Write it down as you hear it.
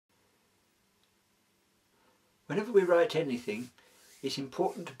Whenever we write anything, it's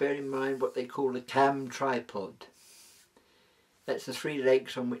important to bear in mind what they call the cam tripod. That's the three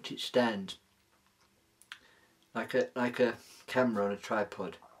legs on which it stands, like a camera on a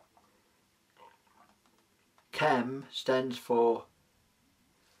tripod. CAM stands for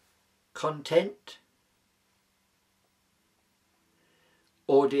content,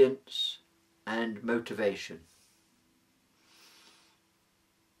 audience and motivation.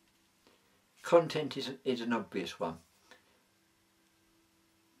 Content is an obvious one.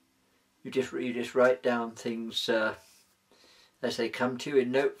 You just write down things as they come to you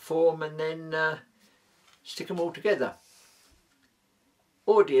in note form and then stick them all together.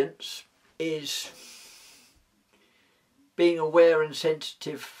 Audience is being aware and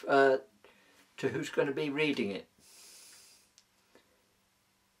sensitive to who's going to be reading it.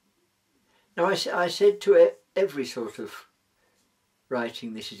 Now I said to every sort of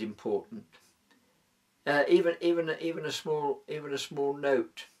writing this is important. Even a small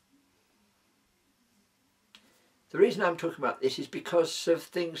note. The reason I'm talking about this is because of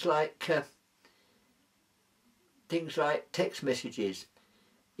things like text messages.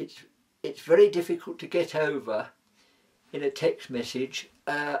 It's very difficult to get over in a text message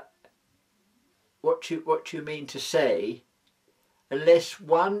what you mean to say, unless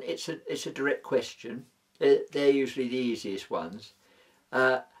one it's a direct question. They're usually the easiest ones,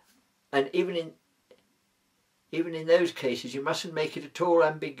 and even in those cases you mustn't make it at all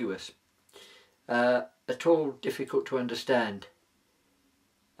ambiguous, at all difficult to understand.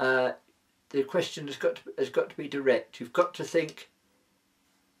 The question has got to be direct. You've got to think,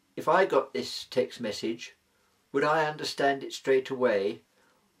 if I got this text message, would I understand it straight away,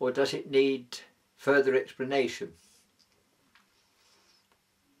 or does it need further explanation?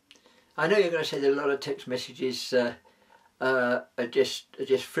 I know you're going to say that a lot of text messages are just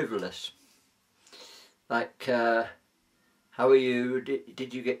frivolous, like how are you?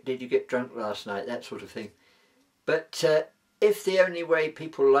 Did you get drunk last night? That sort of thing. But if the only way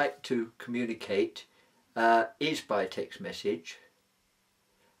people like to communicate is by text message,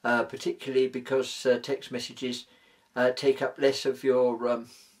 particularly because text messages take up less of your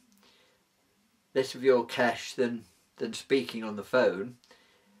cache than speaking on the phone,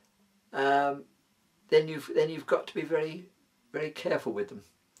 then you've got to be very, very careful with them.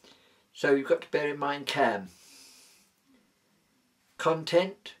 So you've got to bear in mind CAM.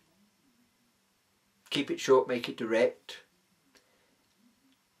 Content, keep it short, make it direct.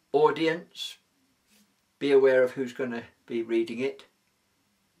 Audience, be aware of who's going to be reading it.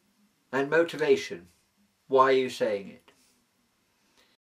 And motivation, why are you saying it?